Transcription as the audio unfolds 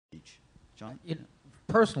each. John?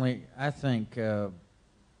 Personally, I think the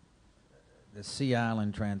Sea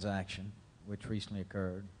Island transaction, which recently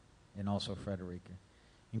occurred, and also Frederica,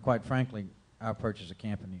 and quite frankly, our purchase of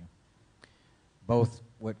Campanile, both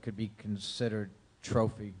what could be considered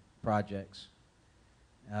trophy projects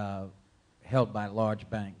held by large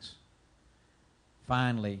banks,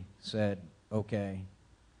 finally said, okay,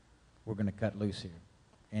 we're going to cut loose here.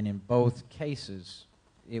 And in both cases,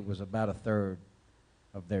 it was about a third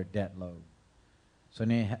of their debt load. So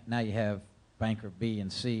now you have banker B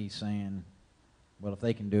and C saying, well, if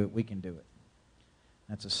they can do it, we can do it.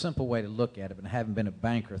 That's a simple way to look at it, but having been a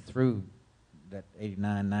banker through that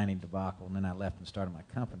 89, 90 debacle, and then I left and started my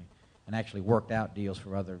company, and actually worked out deals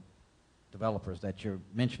for other developers that you're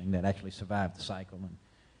mentioning that actually survived the cycle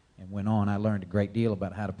and went on. I learned a great deal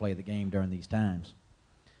about how to play the game during these times.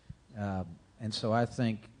 And so I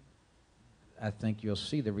think you'll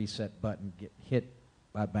see the reset button get hit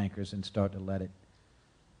by bankers and start to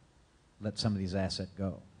let some of these assets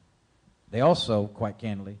go. They also, quite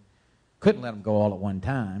candidly, couldn't let them go all at one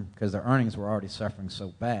time because their earnings were already suffering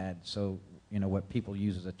so bad. So, what people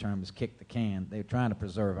use as a term is kick the can. They're trying to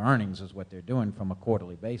preserve earnings is what they're doing from a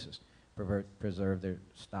quarterly basis, preserve their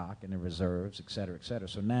stock and their reserves, et cetera, et cetera.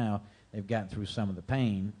 So now they've gotten through some of the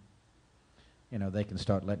pain. They can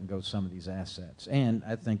start letting go of some of these assets. And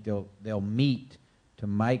I think they'll meet, to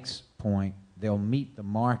Mike's point, they'll meet the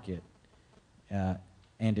market,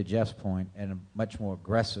 and to Jeff's point, at a much more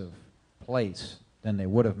aggressive place than they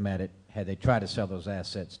would have met it had they tried to sell those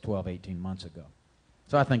assets 12, 18 months ago.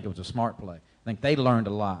 So I think it was a smart play. I think they learned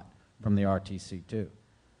a lot from the RTC too.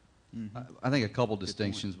 Mm-hmm. I think a couple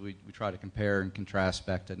distinctions we try to compare and contrast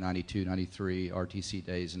back to 92, 93 RTC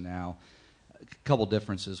days and now. A couple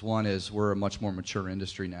differences. One is we're a much more mature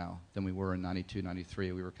industry now than we were in 92,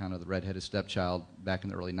 93. We were kind of the redheaded stepchild back in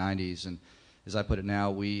the early 90s. And as I put it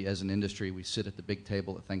now, we as an industry, we sit at the big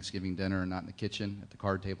table at Thanksgiving dinner and not in the kitchen at the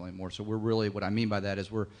card table anymore. So we're really, what I mean by that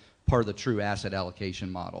is we're part of the true asset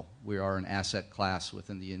allocation model. We are an asset class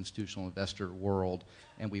within the institutional investor world,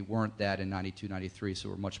 and we weren't that in 92, 93, so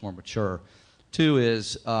we're much more mature. Two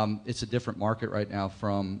is it's a different market right now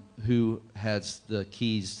from who has the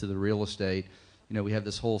keys to the real estate. We have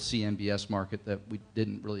this whole CMBS market that we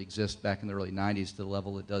didn't really exist back in the early 90s to the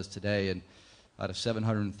level it does today. And out of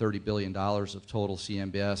 $730 billion of total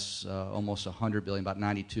CMBS, almost $100 billion, about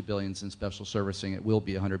 $92 billion in special servicing. It will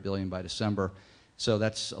be $100 billion by December. So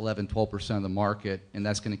that's 11, 12% of the market, and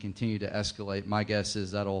that's going to continue to escalate. My guess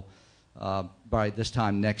is that'll, by this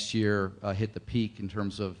time next year, hit the peak in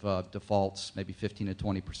terms of defaults, maybe 15 to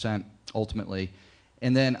 20% ultimately.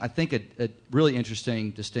 And then I think a really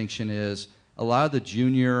interesting distinction is a lot of the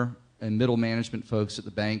junior and middle management folks at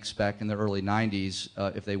the banks back in the early 90s,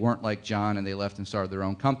 if they weren't like John and they left and started their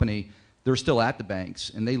own company, they're still at the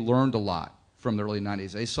banks, and they learned a lot from the early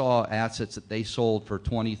 90s. They saw assets that they sold for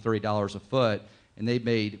 $20, $30 a foot, and they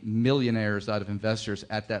made millionaires out of investors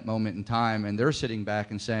at that moment in time, and they're sitting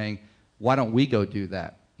back and saying, why don't we go do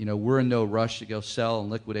that? We're in no rush to go sell and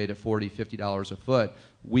liquidate at $40, $50 a foot.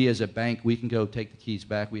 We as a bank, we can go take the keys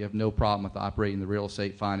back. We have no problem with operating the real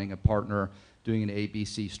estate, finding a partner, doing an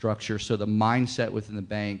ABC structure. So the mindset within the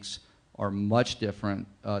banks are much different,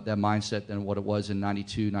 that mindset, than what it was in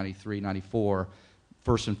 92, 93, 94.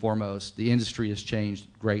 First and foremost, the industry has changed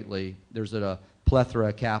greatly. There's a plethora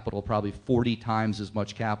of capital, probably 40 times as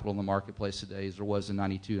much capital in the marketplace today as there was in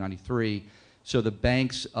 92, 93. So the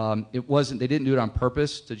banks, they didn't do it on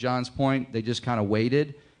purpose, to John's point. They just kind of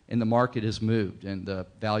waited, and the market has moved, and the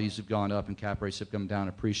values have gone up, and cap rates have come down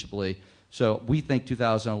appreciably. So we think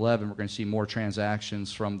 2011, we're going to see more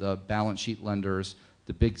transactions from the balance sheet lenders,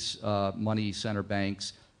 the big money center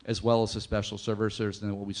banks, as well as the special servicers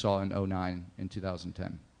than what we saw in 09 and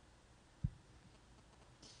 2010.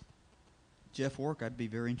 Jeff Wark, I'd be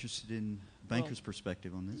very interested in banker's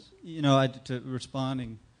perspective on this.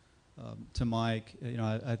 Responding to Mike,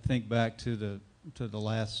 I think back to the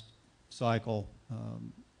last cycle.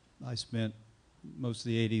 I spent most of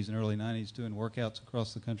the 80s and early 90s doing workouts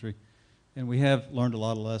across the country, and we have learned a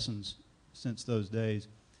lot of lessons since those days.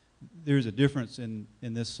 There's a difference in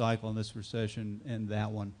this cycle, in this recession, and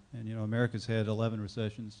that one. And America's had 11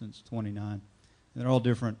 recessions since 29, and they're all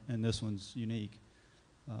different, and this one's unique.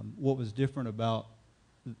 What was different about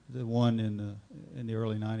the one in the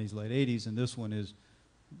early 90s, late 80s, and this one is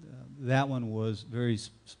that one was very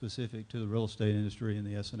specific to the real estate industry and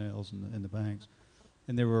the S&Ls and the banks.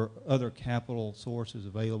 And there were other capital sources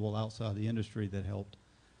available outside the industry that helped.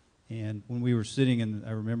 And when we were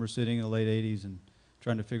I remember sitting in the late 80s and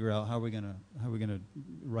trying to figure out how we're going to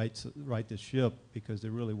right this ship, because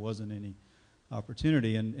there really wasn't any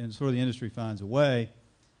opportunity. And sort of the industry finds a way.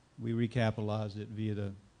 We recapitalized it via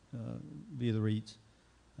the REITs.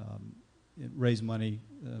 It raised money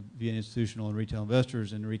via institutional and retail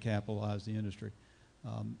investors and recapitalized the industry.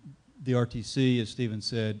 The RTC, as Stephen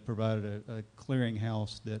said, provided a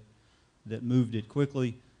clearinghouse that moved it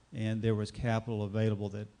quickly, and there was capital available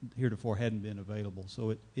that heretofore hadn't been available.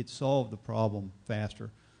 So it solved the problem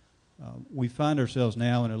faster. We find ourselves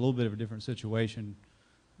now in a little bit of a different situation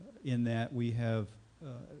in that we have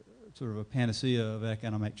sort of a panacea of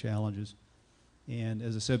economic challenges. And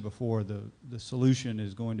as I said before, the solution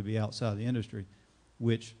is going to be outside the industry,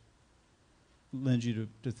 which lends you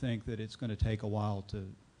to think that it's going to take a while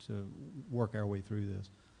to work our way through this.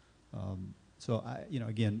 So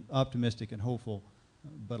again, optimistic and hopeful,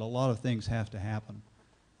 but a lot of things have to happen.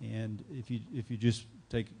 And if you just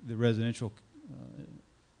take the residential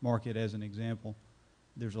market as an example,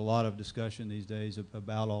 there's a lot of discussion these days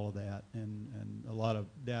about all of that, and a lot of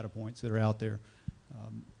data points that are out there.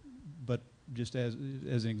 But just as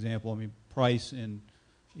an example, I mean, price in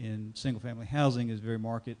single-family housing is very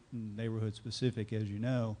market and neighborhood specific, as you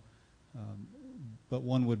know. But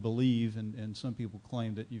one would believe, and some people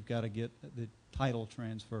claim, that you've got to get the title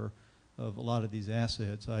transfer of a lot of these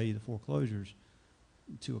assets, i.e. the foreclosures,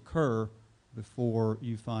 to occur before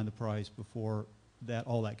you find the price, before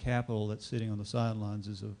all that capital that's sitting on the sidelines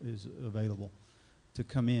is available to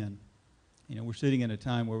come in. We're sitting in a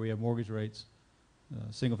time where we have mortgage rates,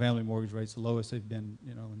 single-family mortgage rates, the lowest they've been,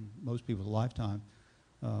 in most people's lifetime.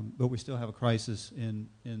 But we still have a crisis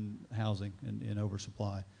in housing and in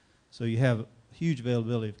oversupply. So you have huge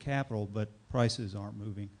availability of capital, but prices aren't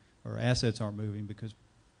moving, or assets aren't moving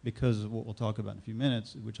because of what we'll talk about in a few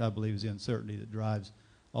minutes, which I believe is the uncertainty that drives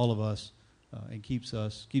all of us and keeps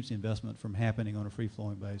the investment from happening on a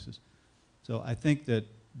free-flowing basis. So I think that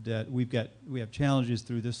we have challenges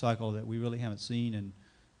through this cycle that we really haven't seen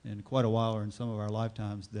in quite a while, or in some of our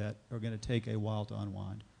lifetimes, that are going to take a while to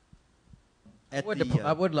unwind.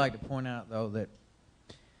 I would like to point out, though, that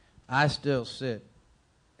I still sit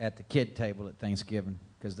at the kid table at Thanksgiving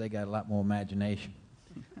because they got a lot more imagination.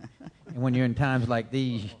 And when you're in times like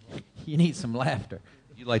these, you need some laughter.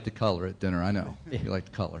 You like to color at dinner, I know. Yeah. You like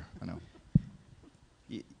to color, I know.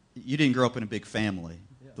 You didn't grow up in a big family.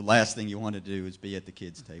 Yeah. The last thing you want to do is be at the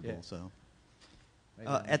kids' table. Yeah. So,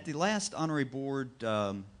 at the last honorary board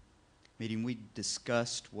meeting, we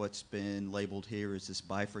discussed what's been labeled here as this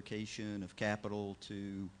bifurcation of capital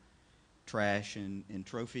to trash and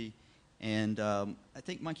trophy. And I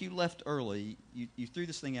think, Mike, you left early. You threw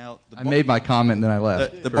this thing out. I made my comment and then I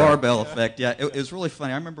left. The barbell effect, yeah. It was really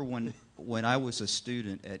funny. I remember when I was a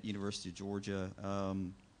student at University of Georgia,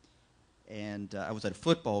 and I was at a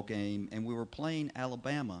football game, and we were playing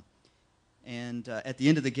Alabama. And at the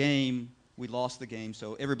end of the game, we lost the game,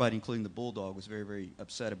 so everybody, including the Bulldog, was very, very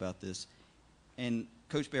upset about this. And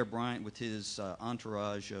Coach Bear Bryant, with his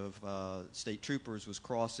entourage of state troopers, was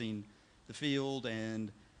crossing the field, and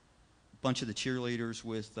a bunch of the cheerleaders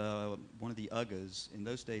with one of the UGAs. In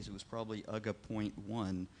those days, it was probably UGA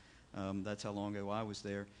 .1. That's how long ago I was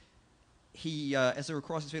there. He, as they were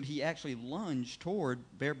crossing the field, he actually lunged toward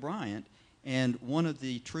Bear Bryant, and one of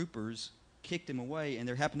the troopers kicked him away, and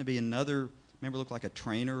there happened to be another, remember, looked like a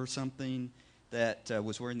trainer or something, that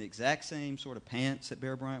was wearing the exact same sort of pants that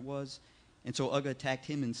Bear Bryant was. And so UGA attacked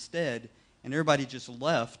him instead, and everybody just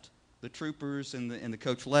left. The troopers and the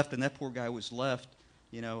coach left, and that poor guy was left,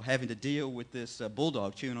 having to deal with this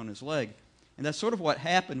bulldog chewing on his leg. And that's sort of what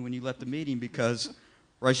happened when you left the meeting, because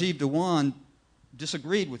Rajiv Dewan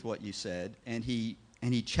disagreed with what you said, and he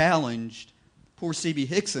challenged poor C.B.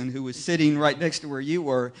 Hickson, who was sitting right next to where you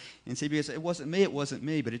were, and C.B. said, it wasn't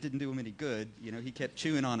me, but it didn't do him any good. He kept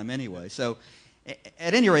chewing on him anyway. So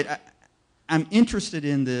at any rate, I'm interested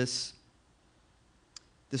in this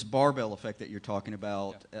barbell effect that you're talking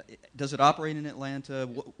about. Yeah. Does it operate in Atlanta?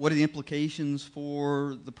 What are the implications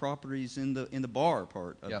for the properties in the bar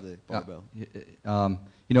part of the barbell?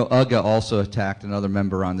 UGA also attacked another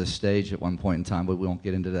member on this stage at one point in time, but we won't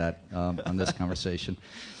get into that on this conversation.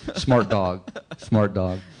 Smart dog.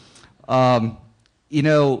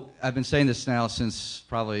 I've been saying this now since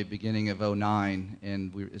probably beginning of '09,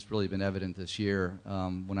 and it's really been evident this year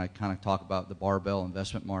when I kind of talk about the barbell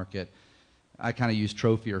investment market. I kind of use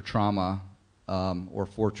trophy or trauma or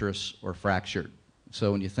fortress or fractured.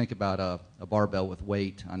 So when you think about a barbell with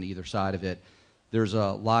weight on either side of it, there's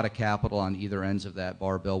a lot of capital on either ends of that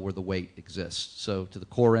barbell where the weight exists. So to the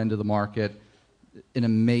core end of the market, an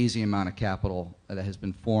amazing amount of capital that has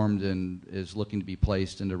been formed and is looking to be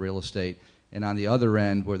placed into real estate. And on the other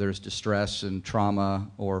end, where there's distress and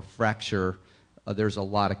trauma or fracture, there's a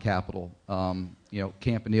lot of capital.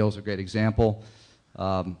 Campanile is a great example.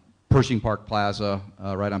 Pershing Park Plaza,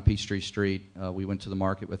 right on Peachtree Street. We went to the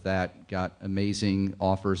market with that, got amazing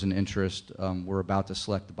offers and interest. We're about to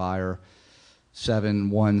select the buyer,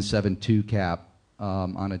 7.172 cap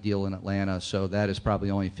on a deal in Atlanta. So that is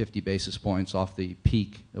probably only 50 basis points off the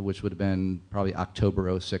peak, which would have been probably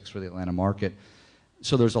October '06 for the Atlanta market.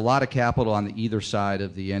 So there's a lot of capital on the either side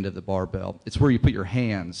of the end of the barbell. It's where you put your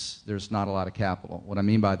hands. There's not a lot of capital. What I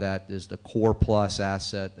mean by that is the core plus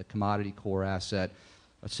asset, the commodity core asset,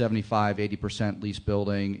 a 75, 80% lease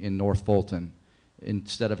building in North Fulton.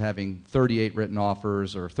 Instead of having 38 written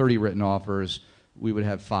offers or 30 written offers, we would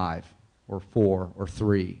have 5 or 4 or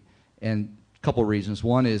 3. And a couple of reasons.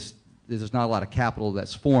 One is there's not a lot of capital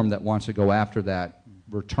that's formed that wants to go after that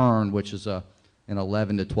return, which is an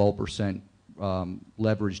 11 to 12%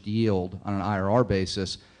 leveraged yield on an IRR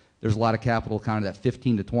basis. There's a lot of capital, kind of that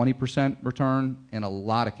 15 to 20% return, and a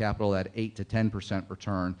lot of capital at 8 to 10%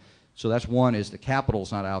 return. So that's one, is the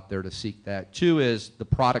capital's not out there to seek that. Two is the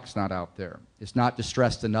product's not out there. It's not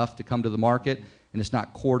distressed enough to come to the market, and it's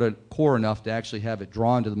not core enough to actually have it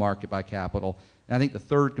drawn to the market by capital. And I think the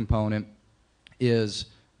third component is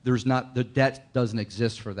the debt doesn't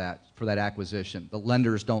exist for that acquisition. The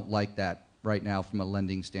lenders don't like that right now from a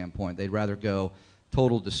lending standpoint. They'd rather go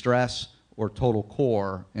total distress or total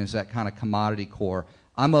core, and it's that kind of commodity core.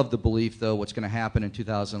 I'm of the belief, though, what's going to happen in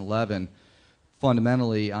 2011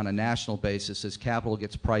 fundamentally on a national basis is capital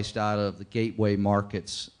gets priced out of the gateway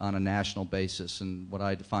markets on a national basis. And what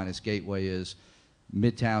I define as gateway is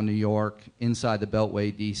Midtown New York, inside the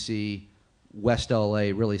Beltway DC, West LA,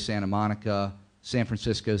 really Santa Monica, San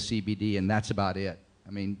Francisco CBD, and that's about it. I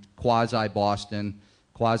mean, quasi Boston,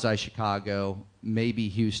 quasi Chicago, maybe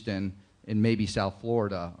Houston, and maybe South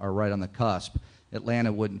Florida are right on the cusp.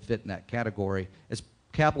 Atlanta wouldn't fit in that category. As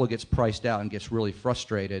capital gets priced out and gets really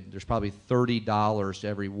frustrated, there's probably $30 to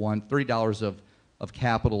every $30 of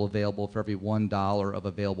capital available for every $1 of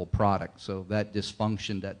available product. So that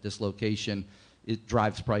dysfunction, that dislocation, it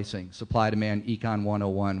drives pricing. Supply demand, Econ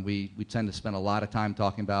 101. We tend to spend a lot of time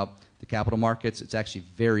talking about the capital markets. It's actually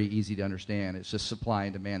very easy to understand. It's just supply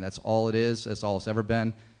and demand. That's all it is. That's all it's ever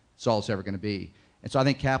been. It's all it's ever going to be. And so I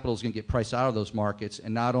think capital is going to get priced out of those markets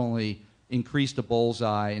and not only increase the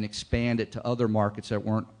bullseye and expand it to other markets that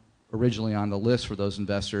weren't originally on the list for those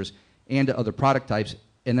investors and to other product types.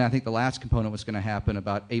 And then I think the last component what's going to happen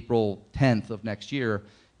about April 10th of next year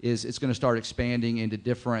is it's going to start expanding into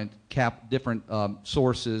different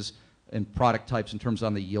sources and product types in terms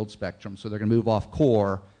on the yield spectrum. So they're going to move off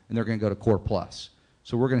core and they're going to go to core plus.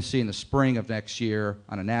 So we're going to see in the spring of next year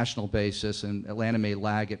on a national basis, and Atlanta may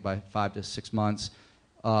lag it by 5 to 6 months,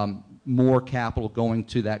 more capital going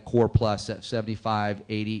to that core plus, that 75,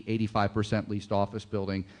 80, 85% leased office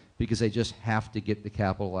building, because they just have to get the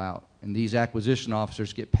capital out. And these acquisition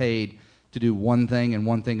officers get paid to do one thing and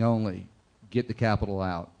one thing only, get the capital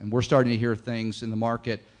out. And we're starting to hear things in the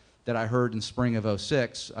market that I heard in spring of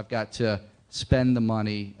 '06. I've got to spend the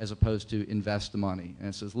money as opposed to invest the money. And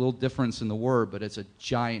it's a little difference in the word, but it's a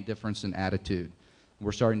giant difference in attitude.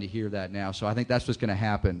 We're starting to hear that now. So I think that's what's going to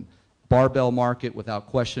happen. Barbell market, without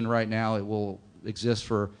question right now, it will exist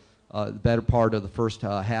for the better part of the first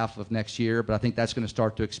half of next year, but I think that's going to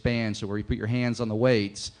start to expand. So where you put your hands on the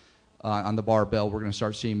weights on the barbell, we're going to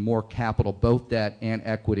start seeing more capital, both debt and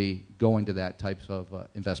equity, going to that types of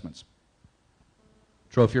investments.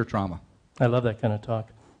 Trophy or trauma? I love that kind of talk.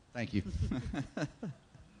 Thank you.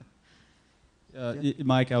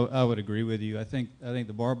 Mike, I would agree with you. I think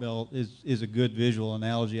the barbell is a good visual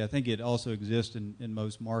analogy. I think it also exists in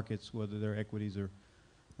most markets, whether they're equities or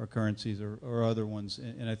currencies or other ones.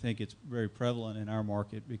 And I think it's very prevalent in our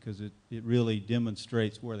market because it really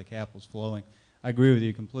demonstrates where the capital's flowing. I agree with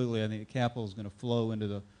you completely. I think the capital is going to flow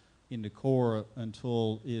into core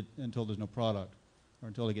until there's no product, or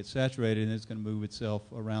until it gets saturated, and it's going to move itself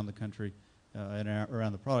around the country and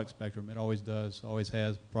around the product spectrum. It always does, always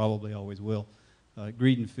has, probably always will.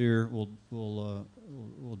 Greed and fear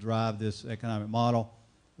will drive this economic model.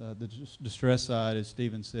 The distress side, as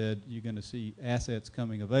Stephen said, you're going to see assets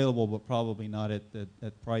coming available, but probably not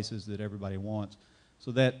at prices that everybody wants.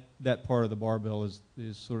 So that part of the barbell is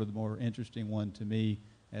sort of the more interesting one to me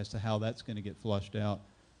as to how that's going to get flushed out.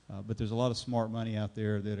 But there's a lot of smart money out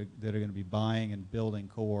there that are going to be buying and building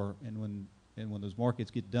core, and when those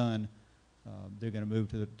markets get done, they're going to move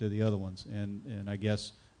to the other ones. And I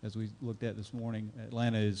guess, as we looked at this morning,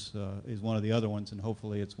 Atlanta is one of the other ones, and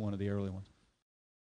hopefully it's one of the early ones.